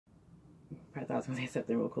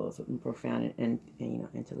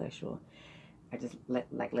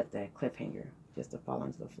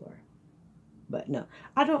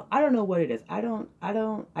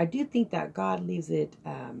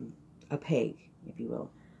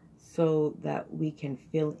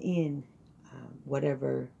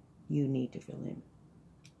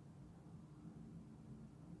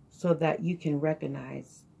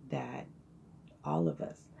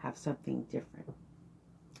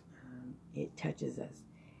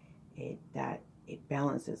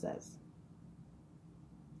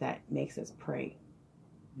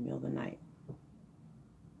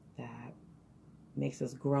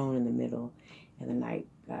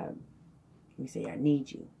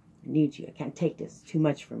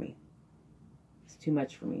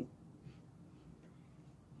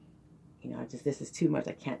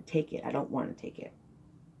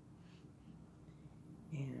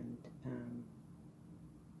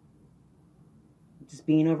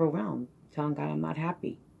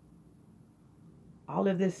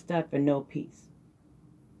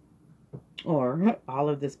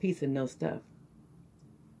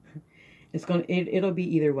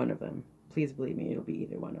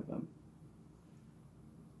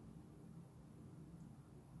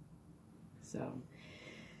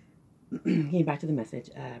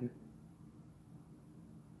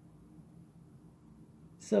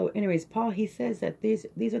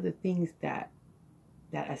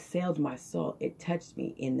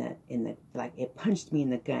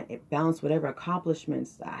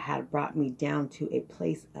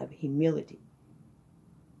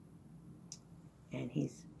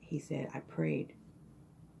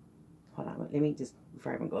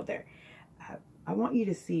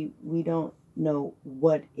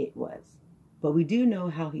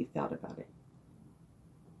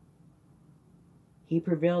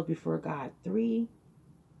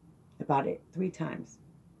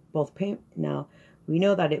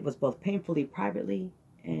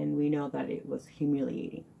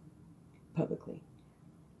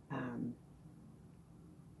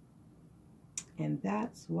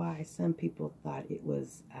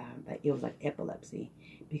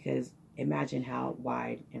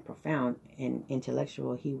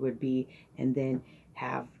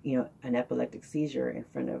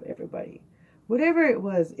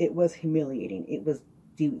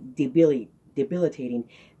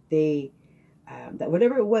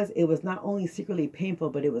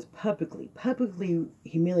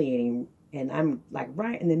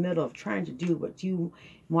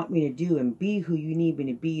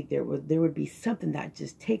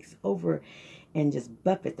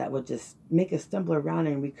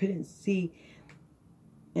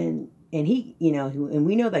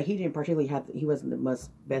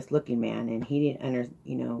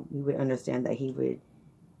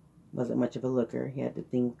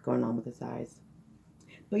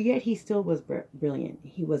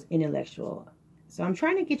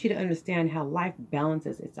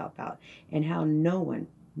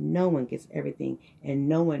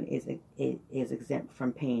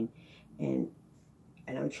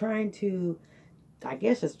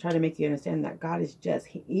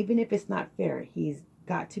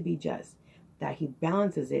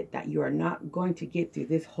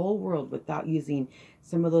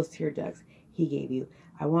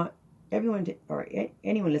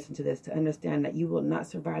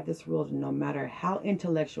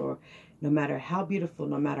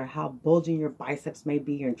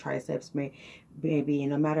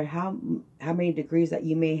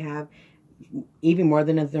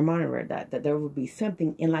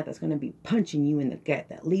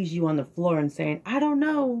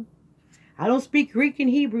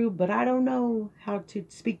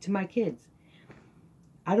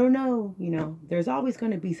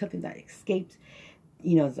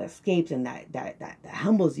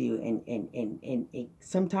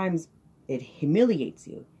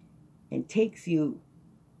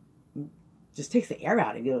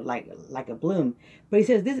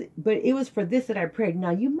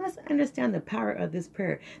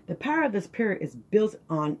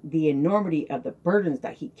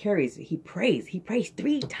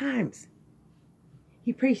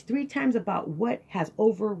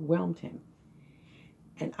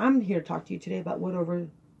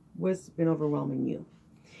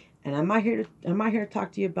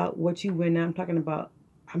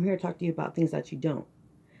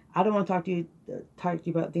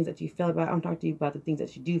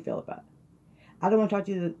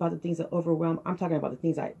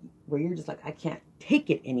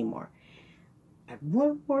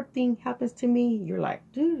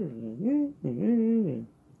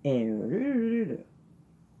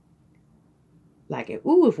like it.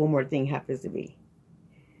 Ooh, if one more thing happens to be.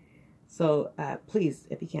 So please,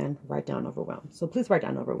 if you can, write down overwhelmed. So please write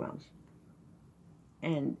down overwhelmed.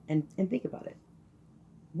 And think about it.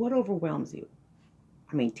 What overwhelms you?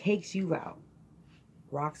 I mean, takes you out,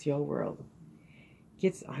 rocks your world,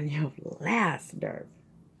 gets on your last nerve.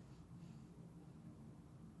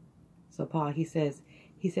 So Paul, he says,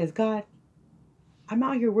 God, I'm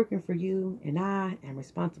out here working for you, and I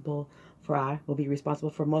will be responsible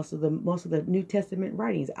for most of the New Testament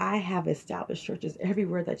writings. I have established churches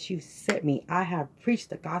everywhere that you sent me. I have preached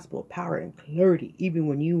the gospel of power and clarity, even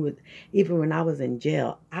when I was in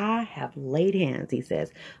jail. I have laid hands, he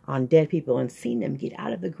says, on dead people and seen them get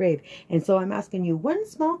out of the grave. And so I'm asking you one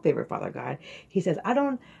small favor, Father God. He says, I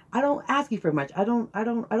don't ask you for much. I don't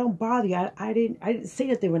bother you. I didn't say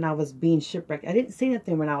nothing when I was being shipwrecked. I didn't say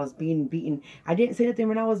nothing when I was being beaten. I didn't say nothing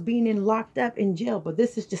when I was being locked up in jail. But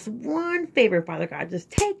this is just one favor, Father God.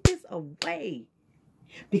 Just take this away,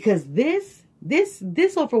 because this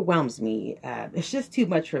overwhelms me. It's just too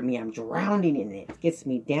much for me. I'm drowning in it. It gets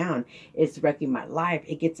me down. It's wrecking my life.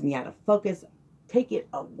 It gets me out of focus. Take it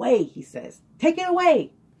away, he says. Take it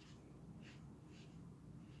away.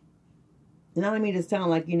 And I don't mean to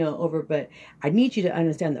sound like, but I need you to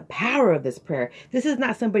understand the power of this prayer. This is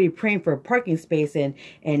not somebody praying for a parking space and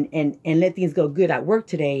let things go good at work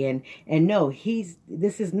today. And no, he's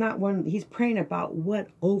praying about what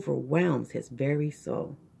overwhelms his very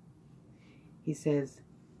soul. He says,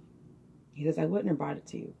 I wouldn't have brought it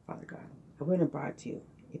to you, Father God. I wouldn't have brought it to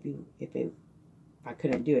you if I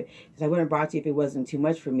couldn't do it. Because I wouldn't have brought it to you if it wasn't too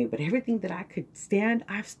much for me. But everything that I could stand,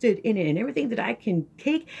 I've stood in it. And everything that I can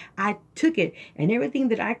take, I took it. And everything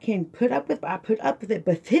that I can put up with, I put up with it.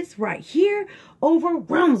 But this right here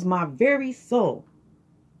overwhelms my very soul.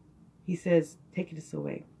 He says, take this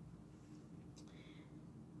away.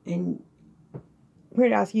 And I'm here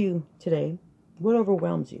to ask you today, what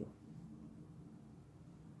overwhelms you?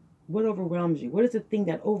 What overwhelms you? What is the thing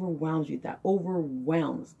that overwhelms you, that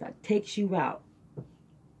takes you out,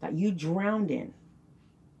 that you drowned in?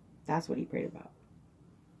 That's what he prayed about.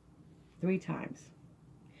 3 times.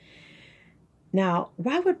 Now,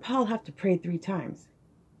 why would Paul have to pray 3 times?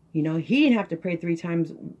 He didn't have to pray 3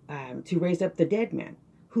 times to raise up the dead man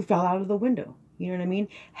who fell out of the window. You know what I mean?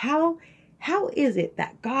 How is it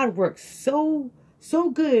that God works so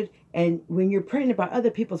good, and when you're praying about other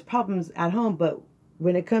people's problems at home, but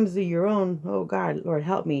when it comes to your own, oh God, Lord,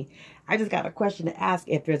 help me. I just got a question to ask.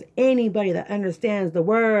 If there's anybody that understands the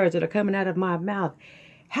words that are coming out of my mouth,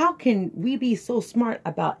 how can we be so smart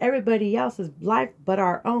about everybody else's life but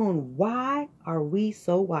our own? Why are we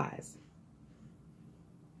so wise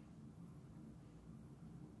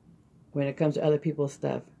when it comes to other people's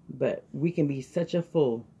stuff, but we can be such a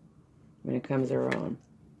fool when it comes to our own?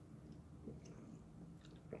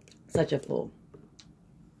 Such a fool.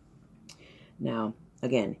 Now,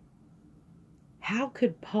 again, how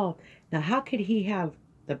could he have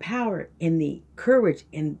the power and the courage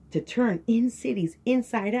and to turn in cities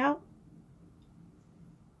inside out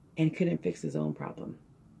and couldn't fix his own problem?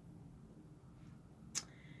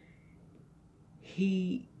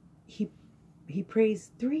 He prays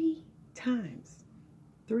 3 times,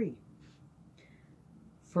 3,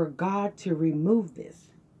 for God to remove this.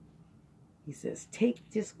 He says, take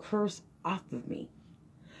this curse off of me,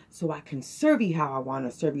 so I can serve you how I want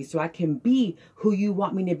to serve you, so I can be who you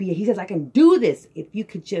want me to be. He says, I can do this if you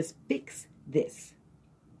could just fix this.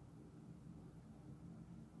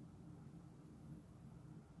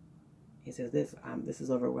 He says, this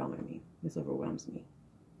is overwhelming me. This overwhelms me.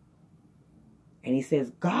 And he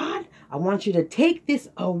says, God, I want you to take this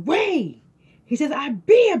away. He says, I'd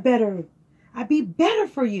be better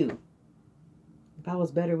for you if I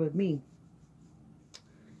was better with me.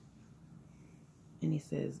 And he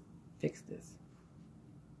says, fix this.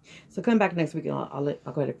 So come back next week and I'll go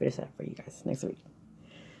ahead and finish that for you guys next week.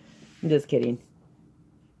 I'm just kidding.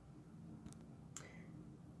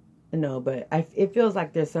 No, but it feels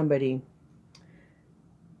like there's somebody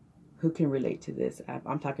who can relate to this.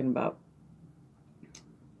 I'm talking about,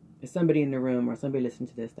 there's somebody in the room or somebody listening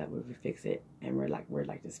to this that would fix it. And we're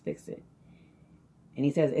like, just fix it. And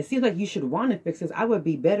he says, it seems like you should want to fix this. I would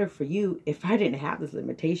be better for you if I didn't have this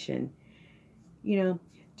limitation. Does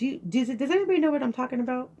anybody know what I'm talking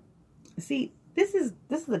about? See, this is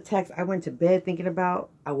the text I went to bed thinking about.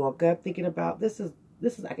 I woke up thinking about. This is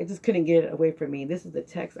like, I just couldn't get it away from me. This is the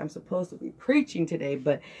text I'm supposed to be preaching today,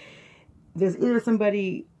 but there's either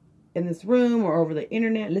somebody in this room or over the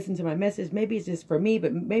internet listen to my message, maybe it's just for me,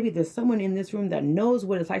 but maybe there's someone in this room that knows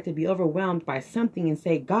what it's like to be overwhelmed by something and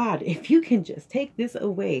say, God, if you can just take this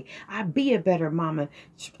away, I'd be a better mama.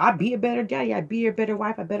 I'd be a better daddy. I'd be a better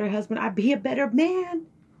wife, a better husband. I'd be a better man.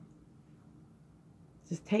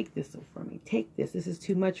 Just take this from me. Take this. This is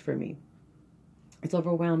too much for me. It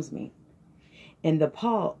overwhelms me. And the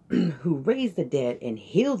Paul who raised the dead and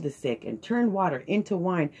healed the sick and turned water into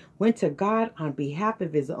wine went to God on behalf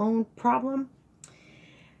of his own problem,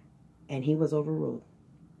 and he was overruled.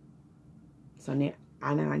 So now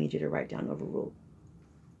I need you to write down overruled.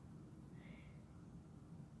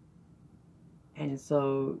 And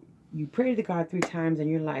so you pray to God 3 times and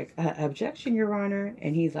you're like, objection, Your Honor.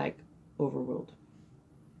 And he's like, overruled.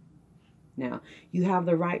 Now, you have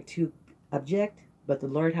the right to object, but the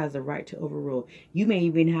Lord has the right to overrule. You may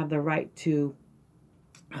even have the right to,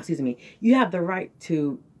 you have the right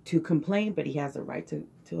to complain, but he has the right to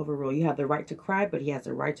overrule. You have the right to cry, but he has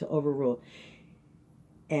the right to overrule.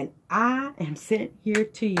 And I am sent here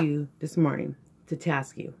to you this morning to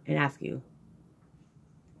task you and ask you,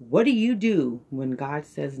 what do you do when God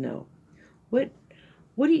says no? What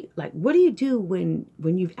do you do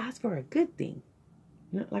when you've asked for a good thing?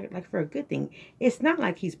 You know, like for a good thing. It's not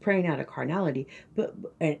like he's praying out of carnality, but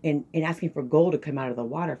and asking for gold to come out of the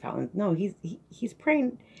water fountain. No, he's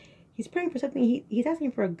praying for something. He's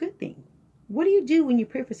asking for a good thing. What do you do when you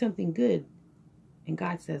pray for something good and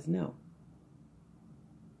God says no?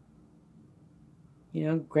 You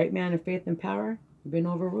know, great man of faith and power, you've been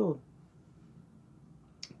overruled.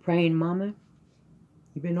 Praying mama,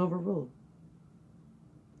 you've been overruled.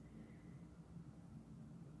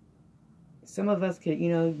 Some of us could, you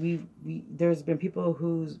know, there's been people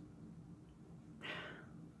who's,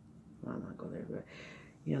 I'm not going there, but,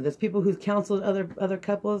 you know, there's people who's counseled other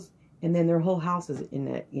couples, and then their whole house is in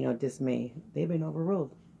that, you know, dismay. They've been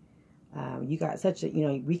overruled. You got such a, you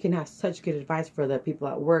know, we can have such good advice for the people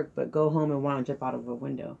at work, but go home and want to jump out of a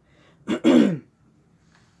window.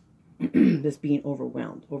 Just being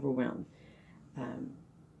overwhelmed.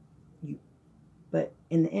 But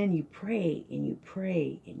in the end, you pray and you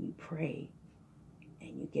pray and you pray,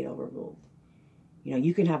 and you get overruled. You know,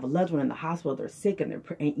 you can have a loved one in the hospital, they're sick, and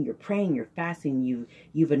you're praying, you're fasting,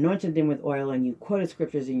 you've anointed them with oil, and you quoted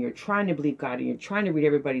scriptures, and you're trying to believe God, and you're trying to read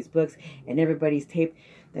everybody's books and everybody's tape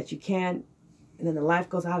that you can, and then the life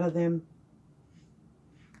goes out of them.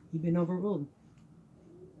 You've been overruled.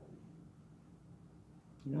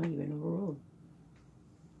 You know, you've been overruled.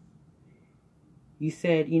 You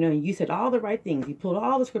said all the right things. You pulled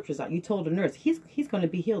all the scriptures out. You told the nurse, he's going to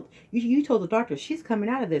be healed. You told the doctor, she's coming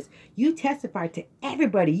out of this. You testified to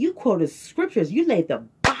everybody. You quoted scriptures. You laid the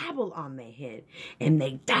Bible on their head. And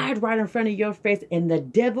they died right in front of your face. And the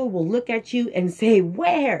devil will look at you and say,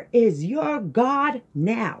 where is your God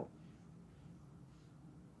now?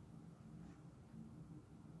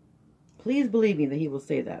 Please believe me that he will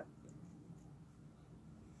say that.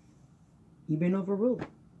 You've been overruled.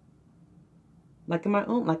 Like in my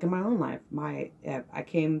own life, I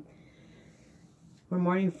came one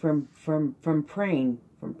morning from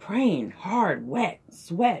praying hard, wet,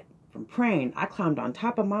 sweat, from praying. I climbed on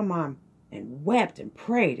top of my mom and wept and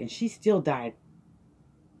prayed, and she still died.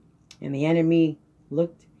 And the enemy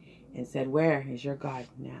looked and said, "Where is your God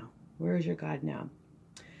now? Where is your God now?"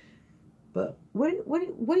 But what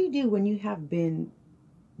do you do when you've been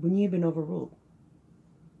overruled?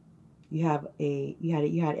 You had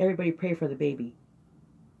everybody pray for the baby,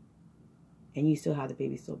 and you still have the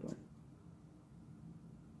baby stillborn.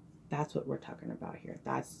 That's what we're talking about here.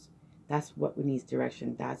 That's what needs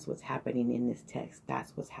direction. That's what's happening in this text.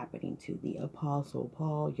 That's what's happening to the Apostle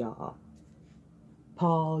Paul, y'all.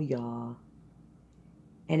 Paul, y'all.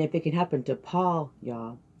 And if it can happen to Paul,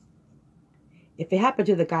 y'all, if it happened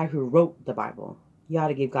to the guy who wrote the Bible, you ought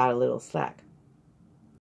to give God a little slack.